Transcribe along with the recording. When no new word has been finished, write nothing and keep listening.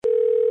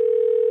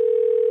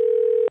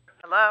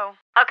Hello?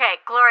 Okay,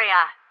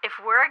 Gloria, if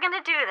we're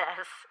gonna do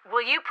this,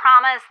 will you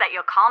promise that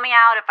you'll call me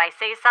out if I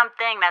say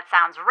something that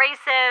sounds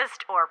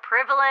racist or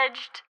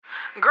privileged?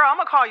 Girl, I'm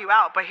gonna call you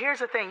out, but here's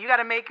the thing. You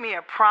gotta make me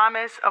a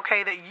promise,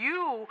 okay, that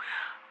you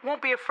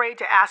won't be afraid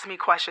to ask me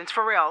questions.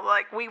 For real.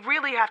 Like, we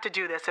really have to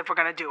do this if we're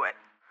gonna do it.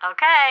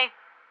 Okay.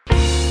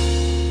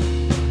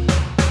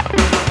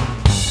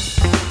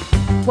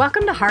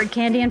 Welcome to Hard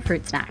Candy and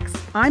Fruit Snacks.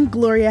 I'm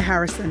Gloria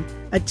Harrison,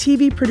 a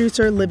TV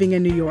producer living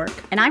in New York.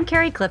 And I'm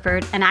Carrie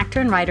Clifford, an actor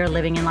and writer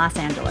living in Los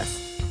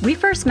Angeles. We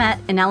first met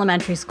in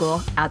elementary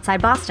school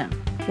outside Boston,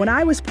 when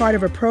I was part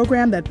of a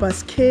program that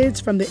bused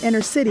kids from the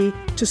inner city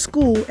to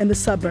school in the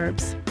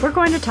suburbs. We're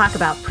going to talk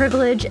about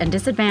privilege and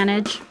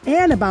disadvantage,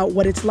 and about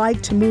what it's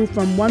like to move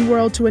from one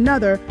world to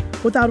another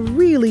without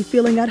really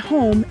feeling at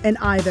home in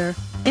either.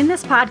 In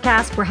this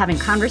podcast, we're having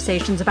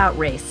conversations about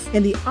race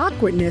and the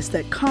awkwardness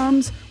that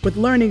comes with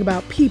learning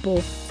about people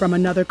from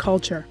another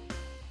culture.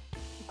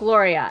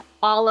 Gloria,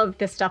 all of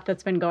this stuff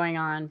that's been going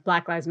on,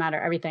 Black Lives Matter,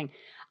 everything.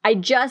 I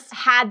just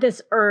had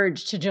this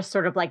urge to just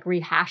sort of like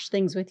rehash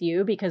things with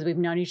you because we've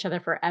known each other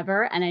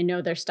forever. And I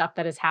know there's stuff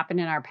that has happened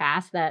in our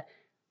past that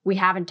we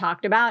haven't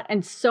talked about.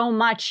 And so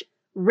much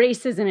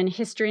racism and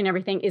history and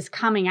everything is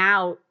coming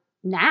out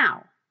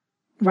now,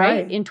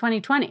 right? In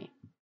 2020.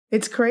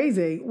 It's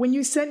crazy. When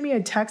you sent me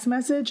a text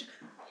message,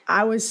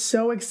 I was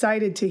so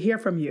excited to hear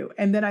from you.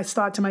 And then I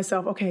thought to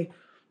myself, okay,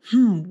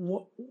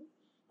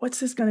 what's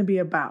this going to be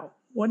about?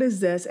 What is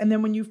this? And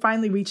then when you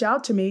finally reach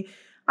out to me,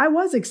 I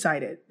was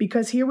excited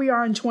because here we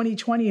are in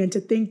 2020, and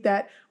to think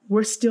that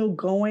we're still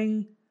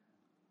going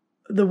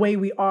the way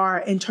we are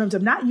in terms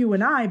of not you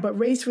and I, but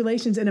race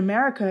relations in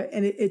America.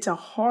 And it's a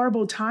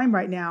horrible time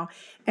right now.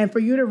 And for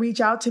you to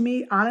reach out to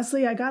me,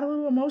 honestly, I got a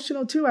little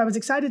emotional too. I was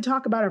excited to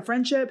talk about our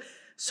friendship.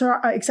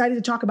 So excited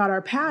to talk about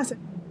our past.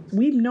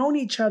 We've known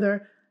each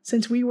other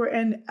since we were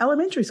in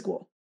elementary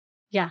school.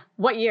 Yeah.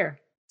 What year?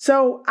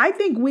 So I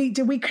think we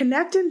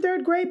connect in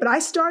third grade, but I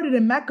started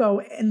in MECO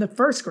in the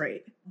first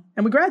grade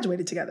and we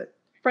graduated together.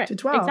 Right. To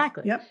 12.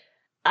 Exactly. Yep.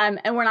 And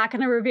we're not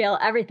going to reveal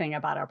everything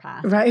about our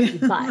past. Right.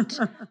 But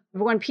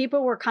when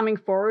people were coming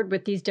forward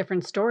with these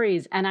different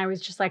stories, and I was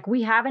just like,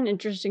 we have an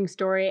interesting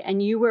story,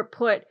 and you were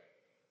put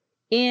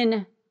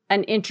in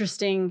an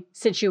interesting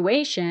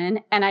situation.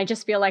 And I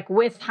just feel like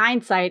with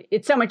hindsight,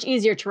 it's so much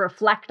easier to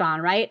reflect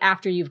on, right?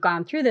 After you've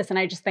gone through this. And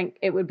I just think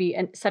it would be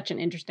such an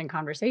interesting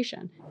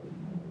conversation.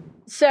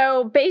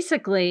 So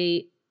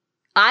basically,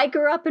 I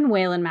grew up in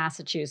Wayland,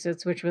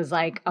 Massachusetts, which was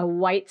like a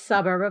white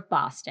suburb of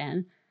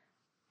Boston.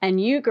 And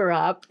you grew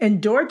up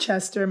in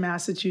Dorchester,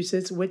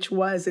 Massachusetts, which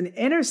was an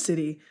inner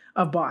city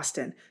of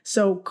Boston.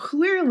 So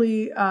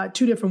clearly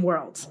two different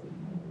worlds.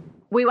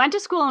 We went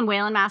to school in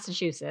Wayland,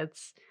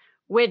 Massachusetts,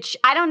 which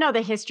I don't know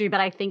the history,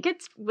 but I think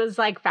it was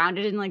like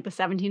founded in like the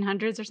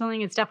 1700s or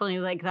something. It's definitely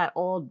like that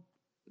old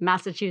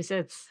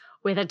Massachusetts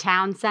with a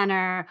town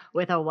center,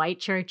 with a white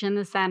church in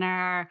the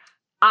center.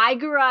 I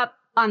grew up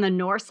on the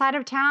north side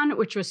of town,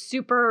 which was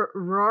super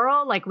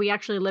rural. Like we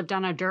actually lived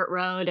on a dirt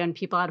road and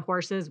people had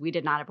horses. We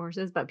did not have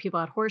horses, but people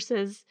had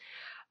horses.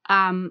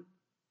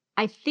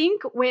 I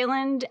think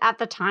Wayland at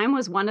the time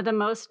was one of the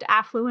most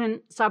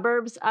affluent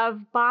suburbs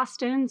of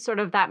Boston, sort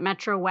of that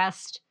Metro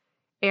West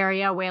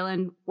area,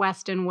 Wayland,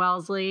 Weston,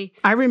 Wellesley.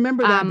 I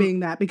remember that being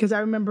that because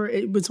I remember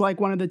it was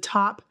like one of the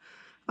top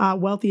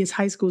wealthiest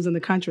high schools in the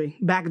country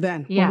back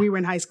then when we were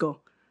in high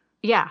school.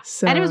 Yeah.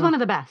 So, and it was one of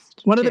the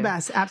best. One of the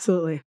best.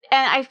 Absolutely.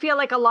 And I feel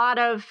like a lot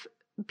of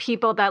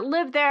people that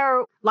live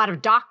there, a lot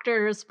of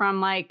doctors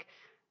from like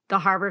the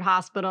Harvard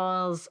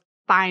hospitals,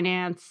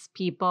 finance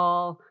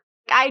people.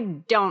 I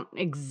don't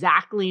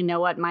exactly know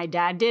what my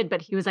dad did,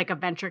 but he was like a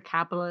venture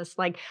capitalist.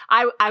 Like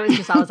I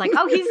was always like,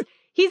 oh,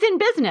 he's in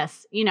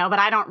business, you know, but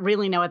I don't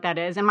really know what that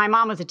is. And my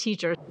mom was a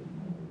teacher.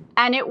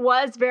 And it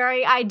was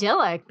very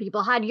idyllic.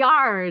 People had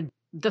yards.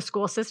 The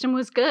school system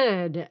was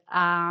good.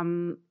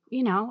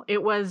 You know,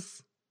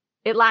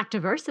 it lacked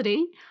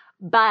diversity,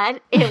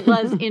 but it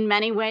was in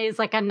many ways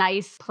like a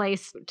nice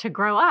place to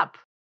grow up.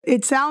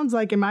 It sounds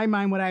like, in my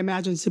mind, what I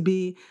imagine to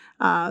be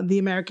the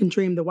American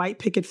dream, the white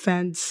picket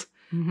fence,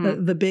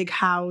 the big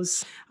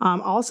house.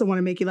 Also want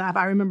to make you laugh.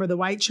 I remember the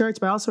white church,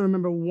 but I also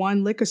remember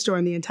one liquor store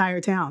in the entire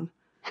town,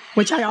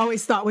 which I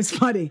always thought was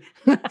funny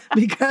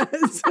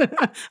because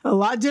a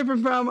lot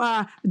different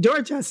from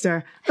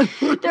Dorchester.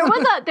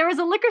 There was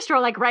a liquor store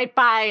like right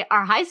by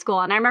our high school.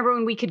 And I remember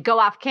when we could go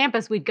off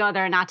campus, we'd go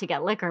there not to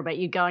get liquor, but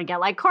you'd go and get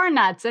like corn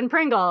nuts and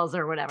Pringles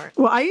or whatever.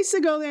 Well, I used to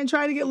go there and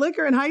try to get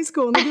liquor in high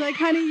school. And they'd be like,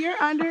 honey, you're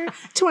under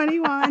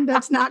 21.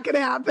 That's not going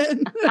to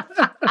happen.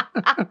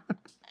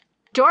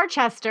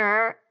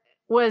 Dorchester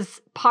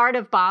was part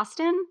of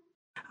Boston.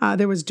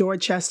 There was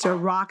Dorchester,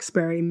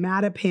 Roxbury,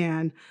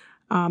 Mattapan.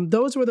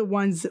 Those were the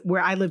ones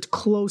where I lived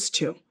close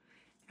to.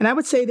 And I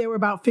would say they were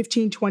about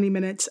 15, 20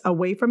 minutes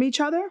away from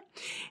each other.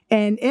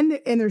 And in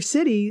the inner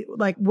city,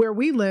 like where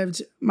we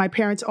lived, my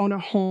parents owned a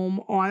home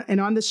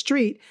on the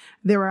street,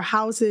 there were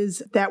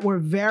houses that were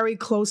very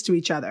close to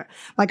each other.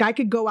 Like I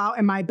could go out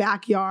in my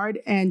backyard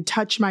and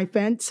touch my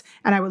fence,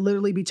 and I would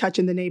literally be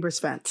touching the neighbor's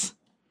fence.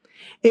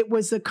 It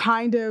was a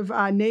kind of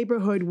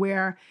neighborhood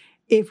where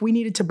if we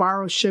needed to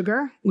borrow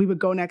sugar, we would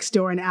go next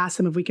door and ask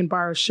them if we can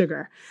borrow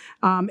sugar.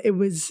 It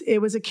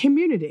was a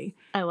community.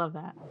 I love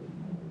that.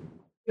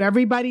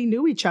 Everybody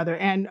knew each other,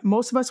 and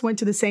most of us went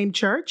to the same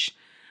church.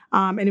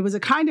 And it was a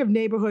kind of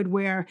neighborhood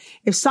where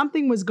if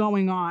something was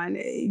going on,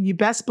 you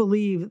best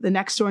believe the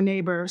next door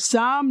neighbor,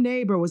 some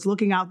neighbor was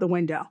looking out the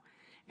window,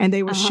 and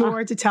they were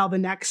sure to tell the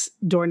next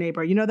door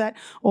neighbor. You know that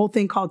old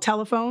thing called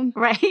telephone?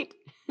 Right.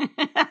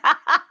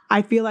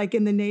 I feel like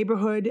in the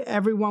neighborhood,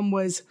 everyone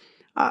was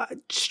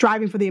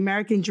striving for the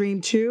American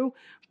dream too,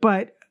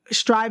 but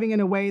striving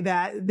in a way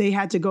that they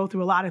had to go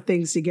through a lot of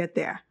things to get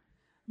there.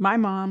 My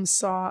mom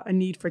saw a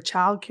need for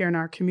childcare in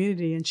our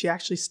community, and she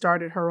actually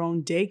started her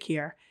own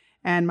daycare.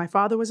 And my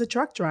father was a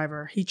truck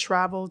driver. He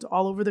traveled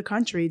all over the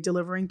country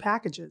delivering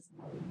packages.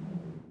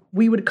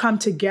 We would come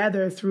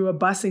together through a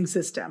busing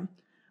system,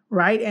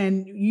 right?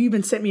 And you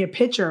even sent me a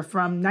picture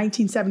from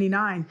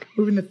 1979.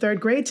 We were in the third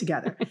grade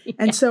together. Yes.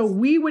 And so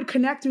we would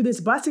connect through this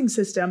busing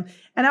system.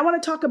 And I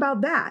want to talk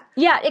about that.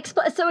 Yeah.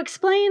 So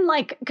explain,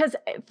 like, because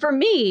for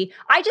me,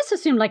 I just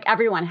assumed like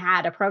everyone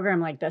had a program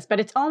like this, but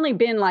it's only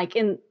been like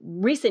in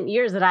recent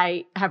years that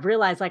I have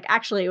realized like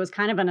actually it was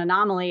kind of an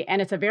anomaly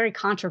and it's a very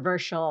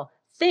controversial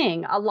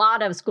thing. A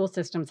lot of school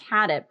systems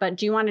had it, but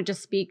do you want to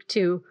just speak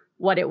to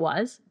what it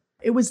was?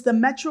 It was the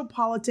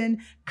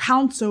Metropolitan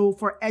Council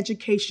for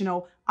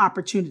Educational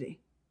Opportunity.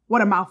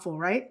 What a mouthful,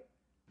 right?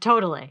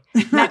 Totally.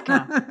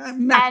 METCO.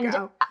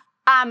 METCO.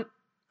 And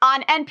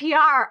on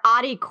NPR,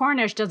 Audie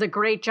Cornish does a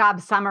great job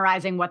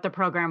summarizing what the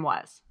program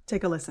was.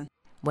 Take a listen.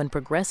 When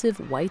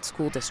progressive white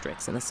school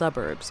districts in the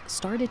suburbs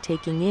started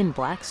taking in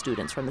black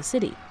students from the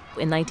city,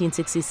 in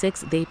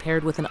 1966, they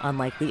paired with an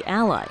unlikely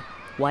ally,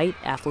 white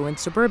affluent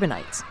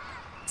suburbanites.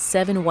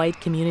 7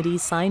 white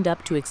communities signed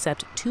up to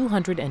accept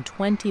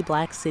 220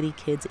 black city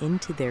kids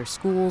into their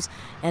schools,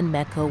 and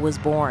METCO was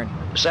born.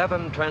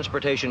 7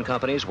 transportation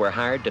companies were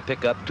hired to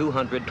pick up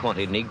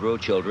 220 Negro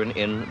children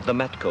in the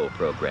METCO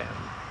program.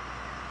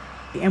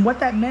 And what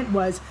that meant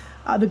was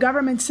the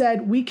government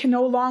said we can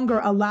no longer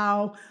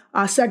allow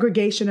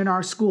segregation in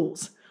our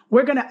schools.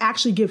 We're going to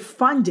actually give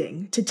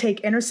funding to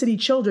take inner city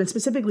children,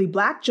 specifically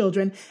black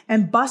children,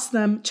 and bus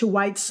them to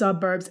white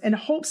suburbs in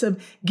hopes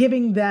of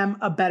giving them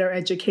a better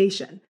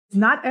education.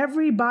 Not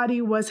everybody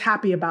was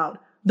happy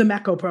about the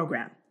METCO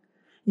program,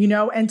 you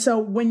know? And so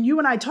when you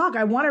and I talk,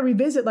 I want to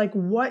revisit like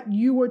what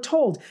you were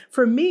told.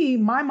 For me,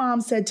 my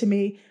mom said to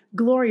me,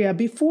 Gloria,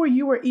 before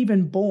you were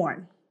even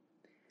born,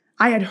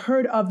 I had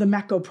heard of the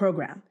METCO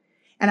program.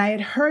 And I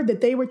had heard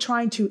that they were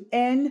trying to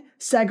end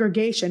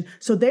segregation.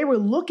 So they were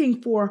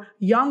looking for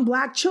young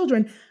black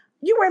children.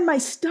 You were in my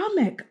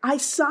stomach. I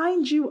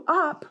signed you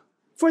up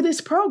for this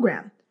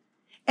program.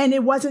 And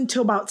it wasn't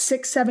until about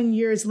 6-7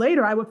 years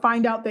later, I would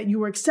find out that you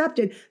were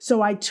accepted.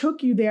 So I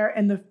took you there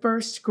in the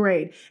first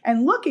grade.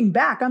 And looking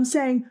back, I'm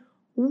saying,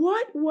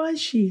 what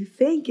was she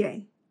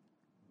thinking?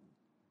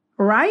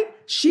 Right?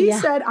 She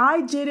said,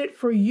 I did it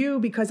for you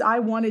because I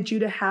wanted you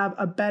to have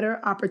a better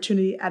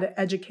opportunity at an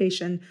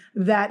education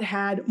that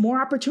had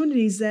more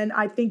opportunities than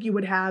I think you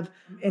would have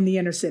in the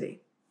inner city.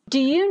 Do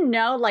you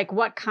know like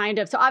what kind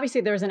of, so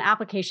obviously there was an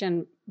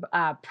application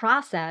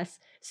process.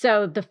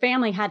 So the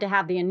family had to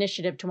have the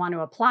initiative to want to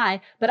apply,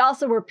 but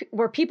also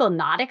were people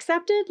not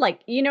accepted?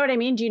 Like, you know what I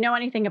mean? Do you know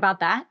anything about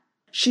that?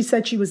 She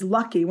said she was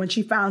lucky when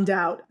she found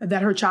out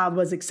that her child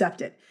was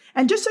accepted.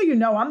 And just so you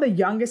know, I'm the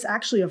youngest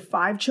actually of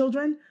 5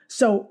 children.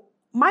 So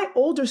my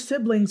older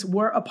siblings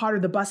were a part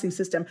of the busing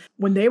system.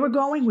 When they were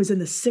going was in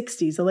the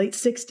 60s, the late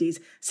 60s,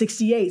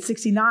 68,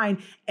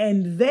 69.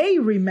 And they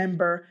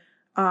remember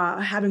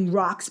having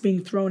rocks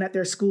being thrown at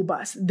their school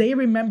bus. They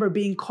remember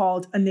being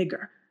called a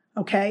nigger,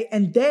 okay?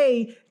 And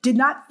they did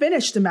not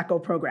finish the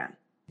METCO program.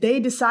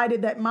 They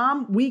decided that,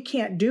 Mom, we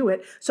can't do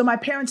it. So my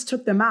parents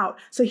took them out.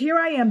 So here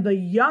I am, the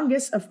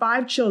youngest of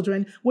 5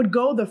 children, would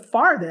go the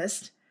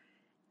farthest.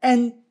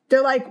 And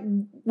they're like,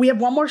 we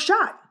have one more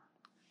shot.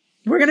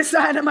 We're going to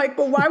sign. I'm like,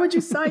 but why would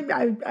you sign?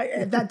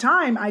 At that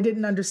time, I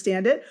didn't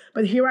understand it.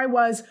 But here I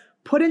was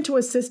put into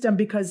a system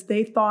because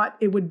they thought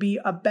it would be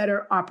a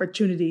better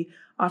opportunity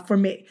for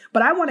me.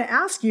 But I want to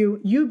ask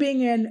you, you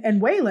being in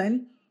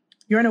Wayland,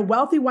 you're in a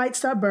wealthy white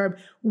suburb.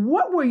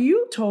 What were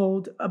you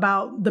told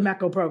about the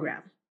METCO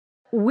program?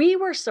 We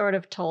were sort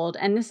of told,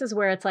 and this is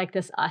where it's like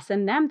this us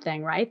and them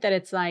thing, right? That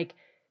it's like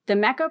the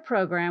METCO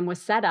program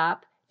was set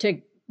up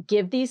to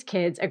give these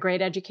kids a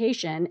great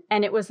education.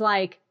 And it was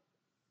like,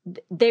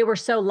 they were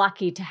so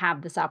lucky to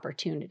have this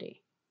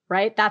opportunity,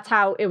 right? That's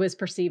how it was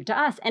perceived to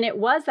us. And it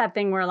was that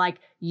thing where like,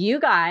 you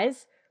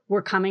guys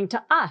were coming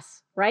to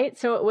us, right?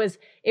 So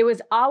it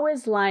was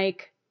always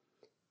like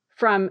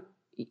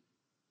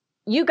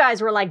you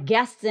guys were like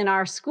guests in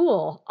our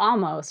school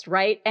almost,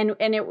 right? And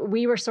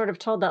we were sort of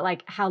told that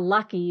like how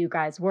lucky you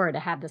guys were to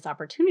have this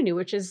opportunity,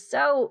 which is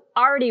so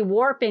already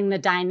warping the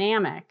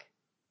dynamic,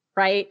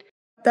 right?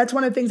 That's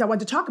one of the things I want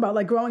to talk about,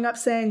 like growing up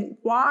saying,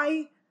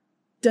 why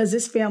does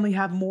this family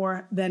have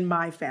more than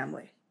my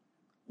family?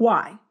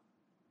 Why?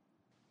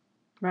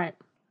 Right.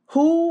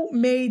 Who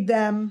made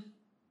them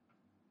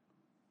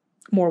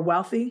more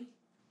wealthy,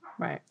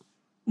 Right.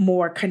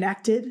 more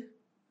connected,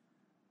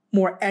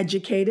 more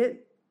educated.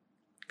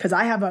 Because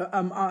I have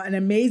an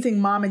amazing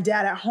mom and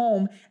dad at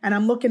home, and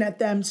I'm looking at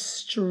them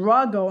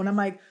struggle, and I'm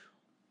like,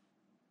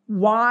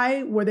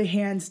 why were the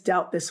hands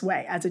dealt this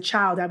way? As a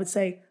child, I would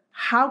say,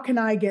 how can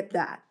I get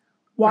that?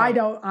 Why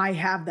don't I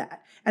have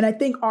that? And I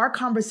think our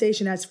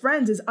conversation as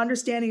friends is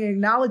understanding and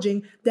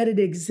acknowledging that it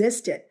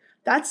existed.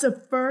 That's the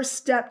first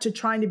step to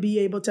trying to be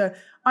able to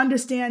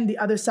understand the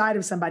other side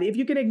of somebody. If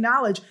you can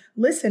acknowledge,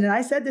 listen, and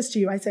I said this to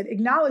you, I said,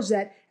 acknowledge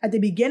that at the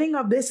beginning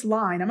of this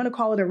line, I'm going to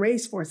call it a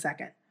race for a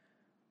second.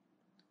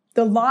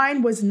 The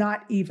line was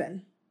not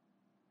even.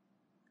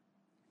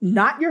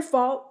 Not your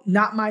fault,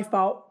 not my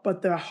fault,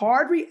 but the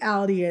hard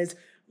reality is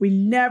we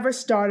never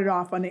started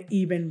off on an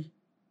even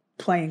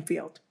playing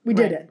field. We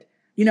didn't.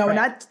 You know, and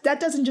that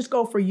doesn't just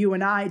go for you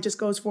and I, it just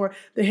goes for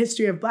the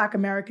history of Black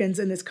Americans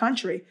in this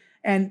country.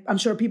 And I'm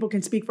sure people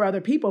can speak for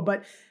other people,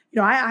 but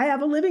you know, I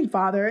have a living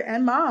father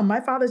and mom. My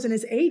father's in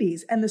his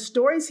 80s, and the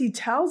stories he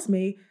tells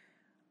me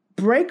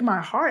break my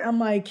heart. I'm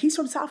like, he's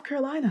from South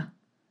Carolina,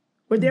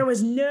 where there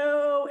was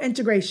no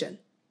integration.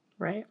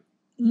 Right.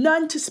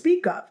 None to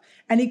speak of.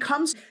 And he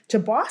comes to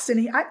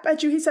Boston. I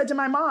bet you he said to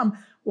my mom,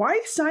 why are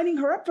you signing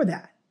her up for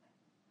that?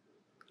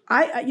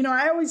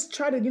 I always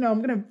try to,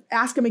 I'm going to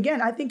ask him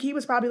again. I think he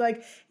was probably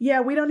like, yeah,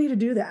 we don't need to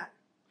do that.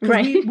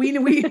 Right. We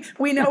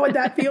know what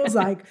that feels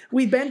like.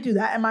 We've been through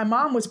that. And my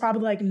mom was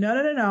probably like,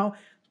 no.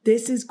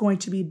 This is going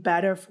to be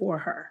better for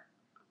her.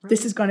 Right.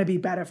 This is going to be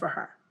better for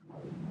her.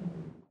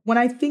 When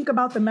I think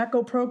about the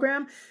METCO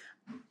program,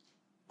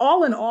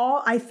 all in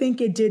all, I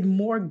think it did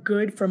more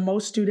good for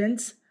most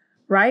students,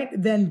 right,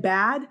 than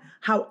bad.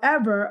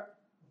 However,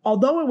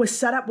 although it was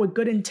set up with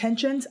good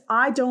intentions,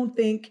 I don't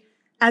think,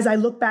 as I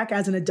look back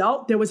as an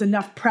adult, there was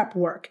enough prep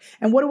work.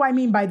 And what do I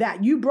mean by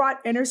that? You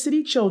brought inner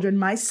city children,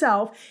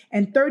 myself,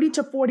 and 30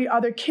 to 40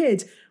 other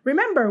kids.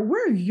 Remember,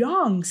 we're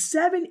young,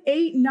 7,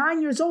 8,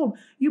 9 years old.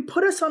 You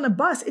put us on the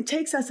bus. It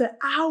takes us an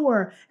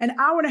hour and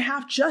a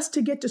half just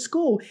to get to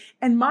school.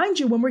 And mind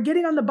you, when we're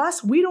getting on the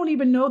bus, we don't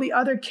even know the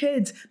other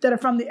kids that are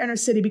from the inner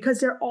city because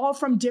they're all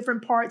from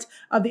different parts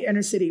of the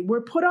inner city. We're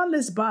put on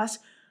this bus.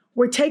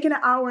 We're taking an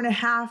hour and a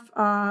half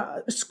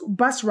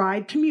bus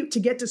ride, commute to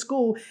get to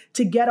school,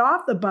 to get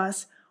off the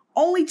bus,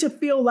 only to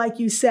feel, like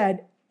you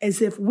said,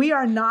 as if we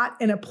are not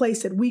in a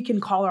place that we can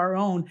call our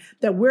own,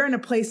 that we're in a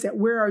place that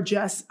we're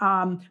just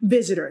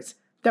visitors,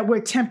 that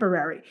we're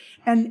temporary.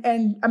 And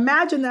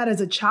imagine that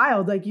as a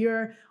child, like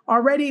you're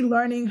already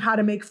learning how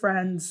to make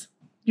friends.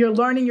 You're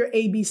learning your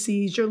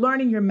ABCs, you're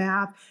learning your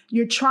math,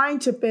 you're trying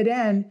to fit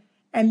in,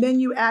 and then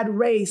you add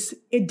race.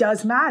 It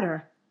does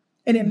matter.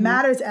 And it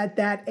matters at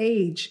that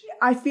age.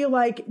 I feel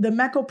like the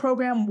METCO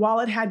program, while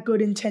it had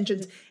good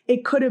intentions,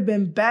 it could have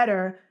been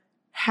better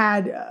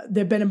had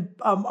there been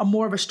a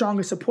more of a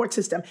stronger support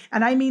system.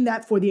 And I mean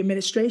that for the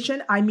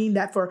administration. I mean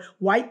that for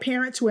white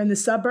parents who are in the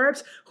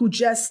suburbs who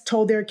just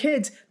told their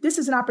kids, this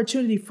is an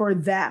opportunity for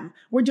them.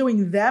 We're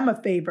doing them a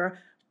favor,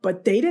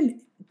 but they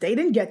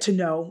didn't get to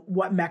know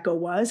what METCO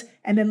was.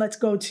 And then let's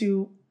go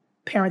to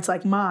parents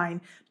like mine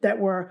that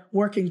were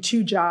working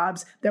 2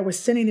 jobs, that were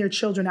sending their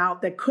children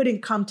out, that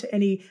couldn't come to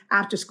any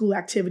after-school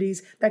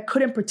activities, that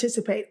couldn't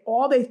participate.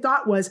 All they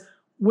thought was,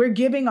 we're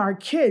giving our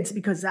kids,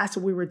 because that's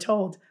what we were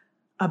told,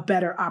 a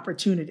better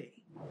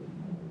opportunity.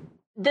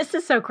 This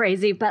is so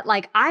crazy, but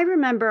like I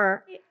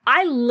remember,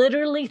 I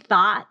literally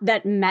thought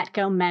that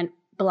METCO meant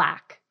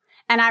Black.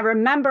 And I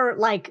remember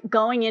like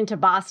going into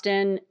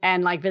Boston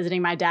and like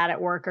visiting my dad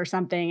at work or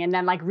something and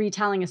then like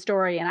retelling a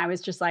story. And I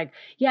was just like,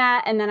 yeah.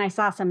 And then I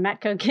saw some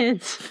METCO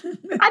kids.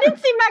 I didn't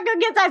see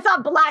METCO kids. I saw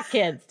Black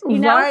kids, you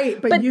know?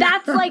 Right, but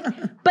that's like,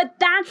 but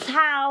that's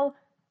how,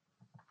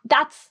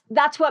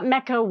 that's what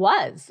METCO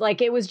was.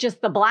 Like it was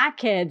just the Black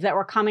kids that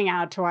were coming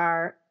out to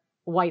our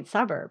white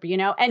suburb, you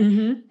know?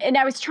 And and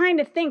I was trying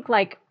to think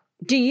like,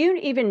 do you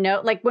even know,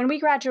 like when we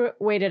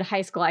graduated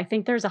high school, I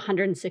think there's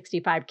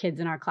 165 kids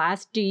in our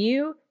class. Do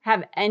you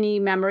have any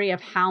memory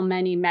of how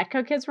many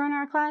METCO kids were in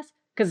our class?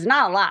 Because it's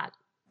not a lot.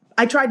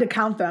 I tried to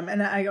count them,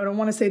 and I don't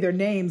want to say their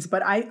names,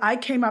 but I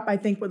came up, I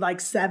think, with like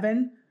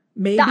 7,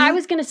 maybe. I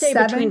was going to say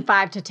 7. Between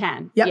 5 to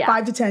 10. Yep, yeah.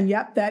 5 to 10,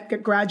 yep,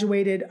 that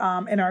graduated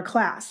in our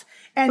class.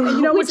 And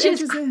you know, which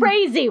is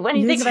crazy when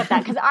you think about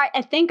that, because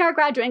I think our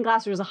graduating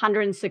class was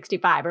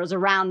 165. It was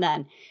around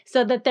then.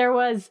 So that there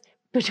was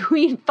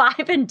between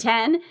 5 and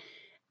 10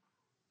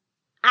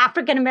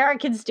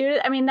 African-American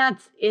students. I mean,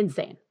 that's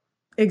insane.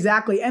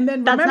 Exactly. And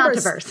then that's remember, not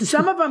diverse.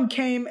 Some of them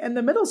came in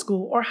the middle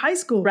school or high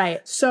school.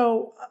 Right.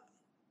 So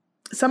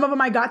some of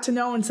them I got to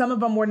know and some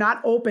of them were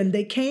not open.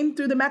 They came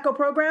through the METCO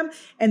program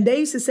and they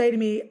used to say to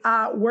me,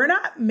 we're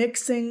not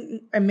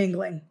mixing and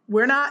mingling.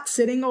 We're not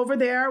sitting over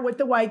there with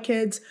the white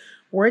kids.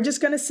 We're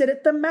just going to sit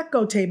at the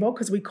METCO table,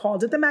 because we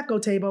called it the METCO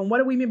table. And what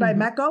do we mean by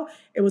METCO?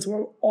 It was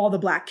where all the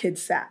Black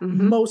kids sat,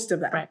 most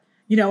of them. Right.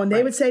 You know, and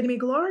they would say to me,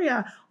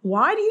 Gloria,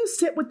 why do you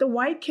sit with the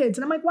white kids?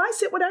 And I'm like, why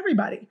sit with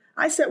everybody?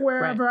 I sit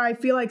wherever I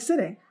feel like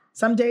sitting.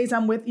 Some days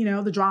I'm with,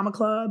 the drama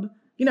club,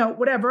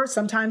 whatever.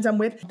 Sometimes I'm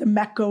with the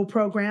METCO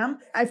program.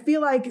 I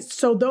feel like,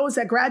 so those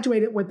that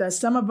graduated with us,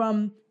 some of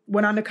them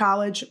went on to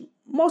college,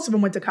 most of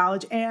them went to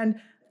college, and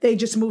they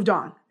just moved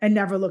on and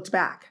never looked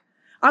back.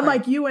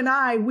 Unlike you and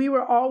I, we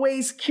were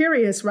always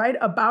curious, right,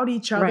 about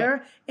each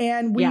other,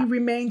 and we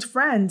remained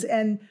friends.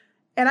 And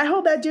I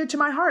hold that dear to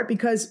my heart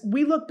because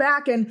we look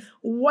back, and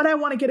what I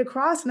want to get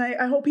across, and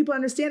I hope people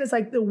understand, is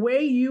like the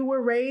way you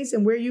were raised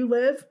and where you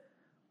live,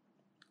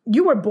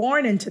 you were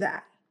born into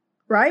that,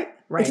 right?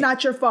 It's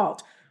not your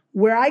fault.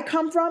 Where I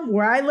come from,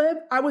 where I live,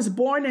 I was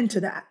born into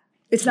that.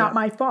 It's not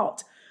my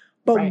fault.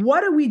 But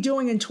what are we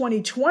doing in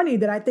 2020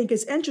 that I think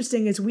is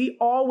interesting is we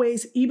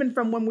always, even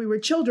from when we were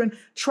children,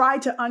 try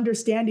to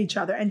understand each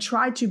other and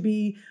try to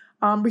be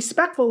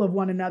respectful of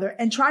one another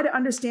and try to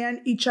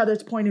understand each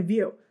other's point of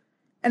view.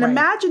 And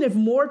imagine if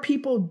more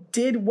people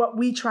did what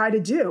we try to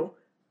do.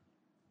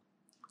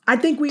 I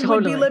think we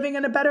would be living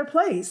in a better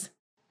place.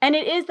 And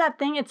it is that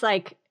thing. It's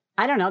like,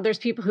 I don't know, there's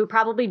people who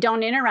probably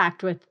don't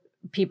interact with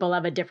people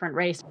of a different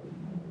race.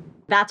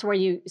 That's where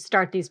you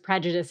start these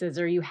prejudices,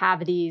 or you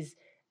have these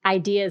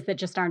ideas that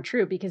just aren't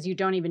true because you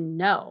don't even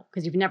know,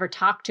 because you've never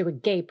talked to a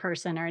gay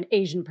person or an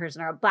Asian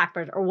person or a Black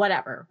person or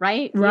whatever,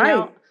 right?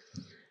 Right.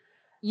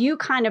 You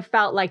kind of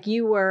felt like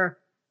you were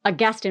a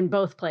guest in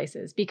both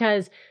places,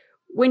 because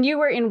when you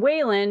were in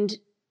Wayland,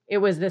 it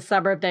was this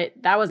suburb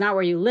that was not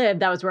where you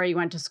lived. That was where you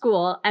went to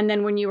school. And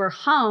then when you were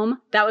home,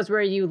 that was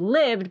where you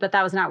lived, but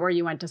that was not where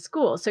you went to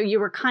school. So you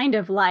were kind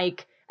of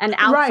like an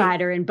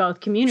outsider in both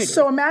communities.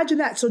 So imagine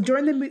that. So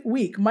during the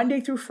week,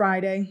 Monday through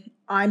Friday,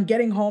 I'm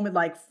getting home at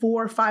like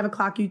 4 or 5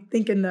 o'clock. You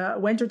think in the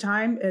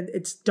wintertime,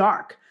 it's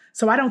dark.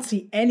 So I don't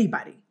see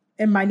anybody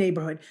in my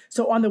neighborhood.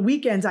 So on the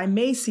weekends, I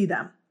may see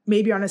them.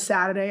 Maybe on a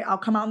Saturday, I'll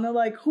come out and they're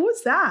like, who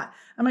is that?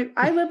 I'm like,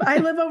 I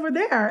live over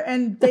there.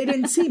 And they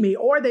didn't see me.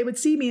 Or they would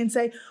see me and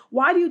say,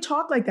 why do you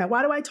talk like that?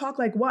 Why do I talk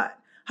like what?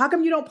 How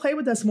come you don't play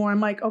with us more?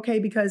 I'm like, okay,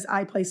 because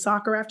I play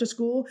soccer after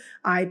school.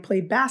 I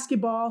played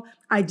basketball.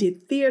 I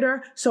did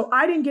theater. So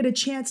I didn't get a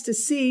chance to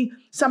see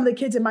some of the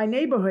kids in my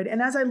neighborhood.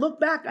 And as I look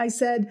back, I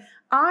said,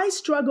 I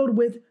struggled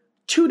with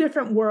two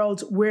different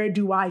worlds. Where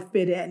do I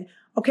fit in?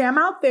 Okay, I'm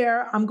out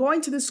there. I'm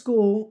going to the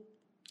school.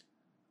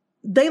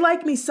 They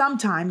like me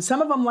sometimes.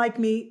 Some of them like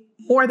me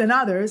more than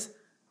others.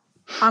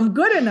 I'm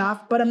good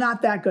enough, but I'm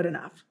not that good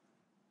enough.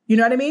 You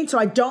know what I mean? So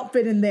I don't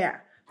fit in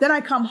there. Then I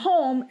come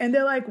home and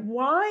they're like,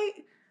 why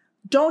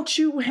don't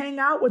you hang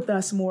out with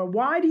us more?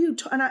 Why do you,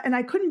 and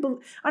I couldn't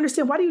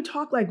understand, why do you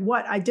talk like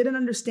what? I didn't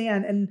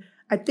understand. And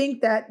I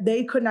think that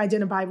they couldn't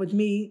identify with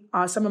me,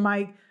 some of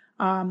my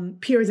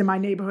peers in my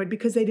neighborhood,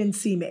 because they didn't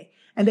see me.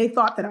 And they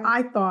thought that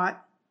I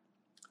thought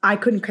I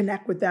couldn't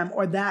connect with them,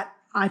 or that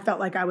I felt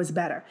like I was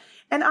better.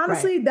 And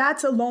honestly,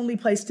 that's a lonely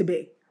place to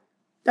be.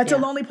 That's a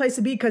lonely place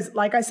to be because,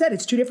 like I said,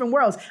 it's two different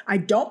worlds. I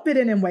don't fit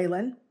in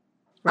Wayland.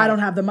 I don't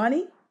have the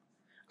money.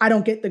 I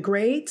don't get the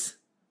grades.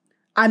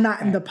 I'm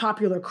not in the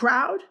popular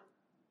crowd.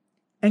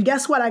 And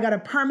guess what? I got a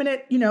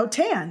permanent,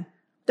 tan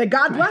that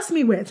God blessed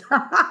me with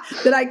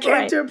that I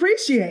came to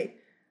appreciate.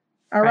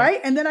 All right.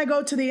 And then I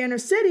go to the inner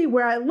city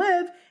where I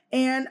live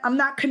and I'm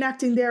not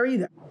connecting there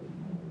either.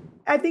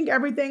 I think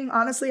everything,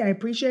 honestly, I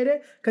appreciate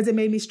it because it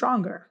made me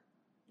stronger,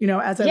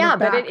 as I look back.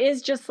 But it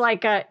is just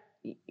like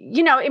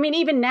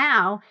even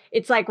now,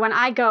 it's like when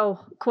I go,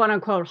 quote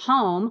unquote,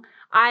 home,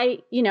 I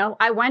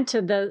went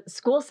to the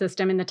school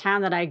system in the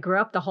town that I grew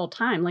up the whole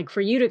time. Like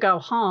for you to go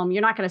home,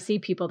 you're not going to see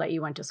people that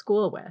you went to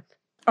school with.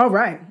 Oh,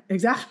 right.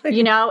 Exactly.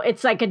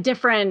 It's like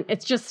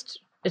it's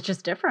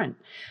just different.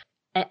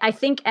 I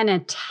think an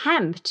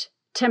attempt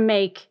to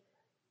make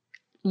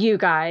you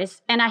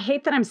guys, and I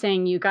hate that I'm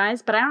saying you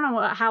guys, but I don't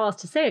know how else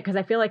to say it because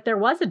I feel like there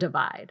was a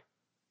divide.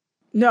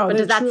 No, but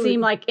does that seem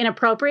like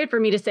inappropriate for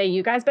me to say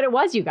you guys? But it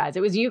was you guys.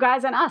 It was you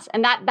guys and us.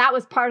 And that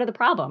was part of the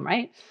problem,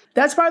 right?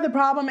 That's part of the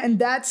problem. And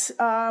that's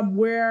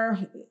where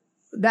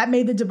that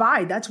made the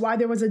divide. That's why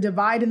there was a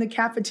divide in the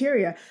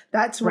cafeteria.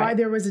 That's why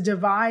there was a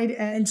divide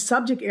in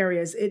subject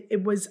areas.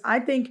 I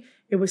think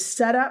it was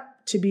set up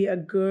to be a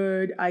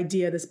good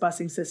idea, this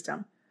busing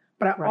system.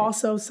 But I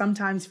also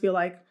sometimes feel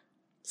like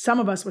some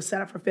of us were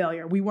set up for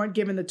failure. We weren't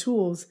given the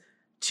tools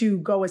to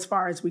go as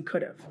far as we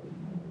could have.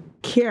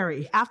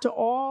 Carrie, after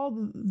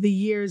all the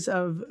years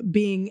of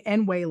being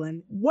in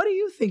Wayland, what do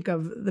you think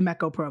of the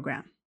METCO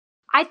program?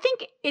 I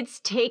think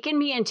it's taken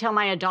me until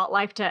my adult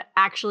life to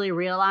actually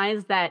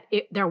realize that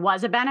there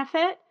was a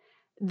benefit,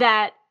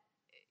 that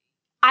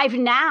I've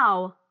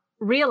now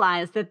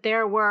realized that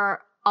there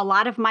were a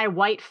lot of my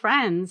white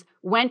friends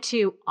went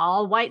to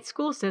all white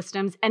school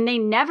systems and they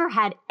never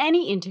had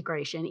any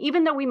integration.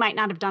 Even though we might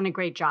not have done a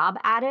great job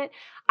at it,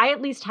 I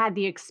at least had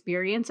the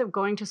experience of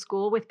going to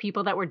school with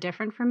people that were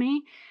different from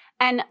me.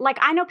 And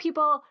I know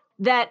people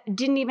that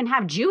didn't even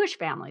have Jewish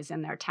families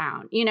in their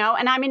town,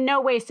 and I'm in no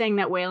way saying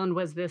that Wayland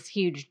was this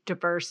huge,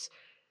 diverse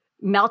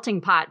melting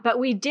pot, but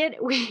we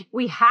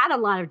had a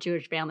lot of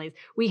Jewish families.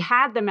 We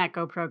had the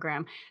METCO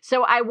program.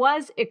 So I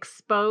was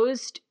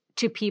exposed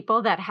to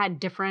people that had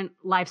different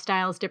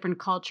lifestyles, different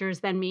cultures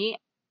than me.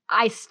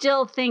 I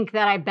still think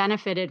that I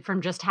benefited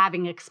from just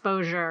having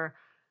exposure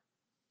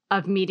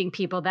of meeting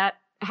people that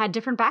had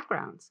different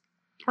backgrounds.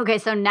 Okay,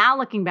 so now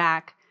looking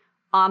back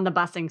on the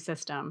busing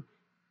system,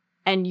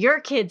 and your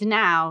kids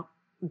now,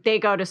 they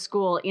go to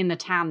school in the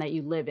town that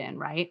you live in,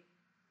 right?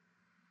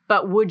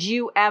 But would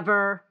you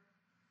ever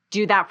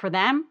do that for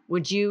them?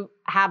 Would you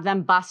have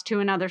them bus to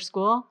another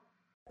school?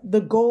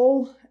 The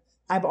goal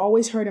I've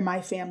always heard in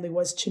my family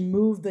was to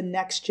move the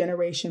next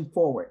generation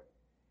forward.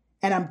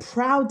 And I'm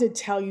proud to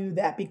tell you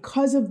that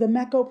because of the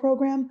METCO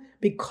program,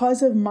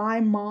 because of my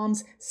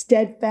mom's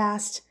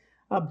steadfast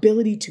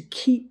ability to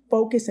keep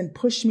focus and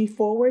push me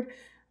forward,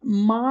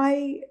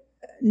 my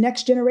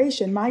next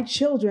generation, my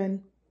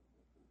children,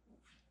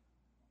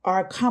 are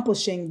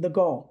accomplishing the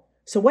goal.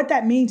 So what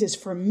that means is,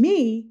 for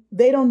me,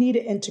 they don't need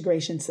an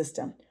integration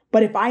system.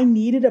 But if I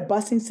needed a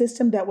busing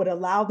system that would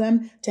allow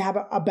them to have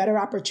a better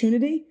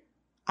opportunity,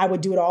 I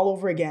would do it all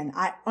over again.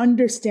 I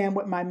understand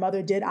what my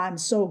mother did. I'm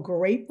so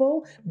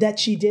grateful that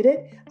she did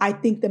it. I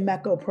think the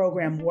METCO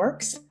program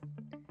works.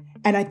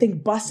 And I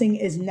think busing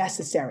is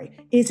necessary.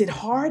 Is it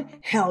hard?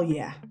 Hell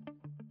yeah.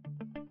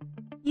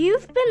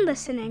 You've been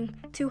listening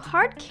to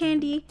Hard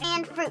Candy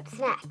and Fruit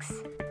Snacks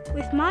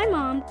with my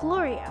mom,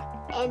 Gloria.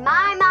 And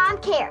my mom,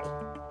 Carrie.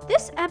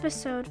 This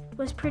episode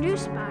was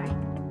produced by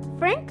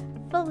Frank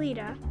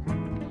Valita,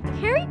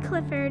 Carrie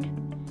Clifford,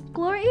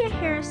 Gloria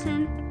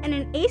Harrison, and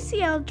an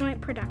ACL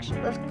joint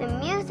production. With the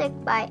music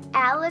by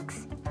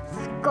Alex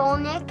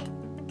Skolnick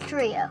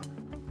Trio.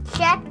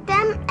 Check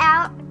them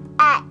out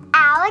at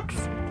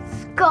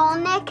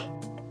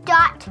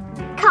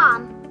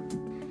alexskolnick.com.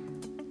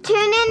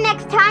 Tune in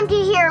next time to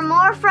hear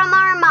more from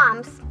our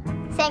moms.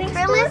 Thanks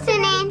for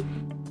listening.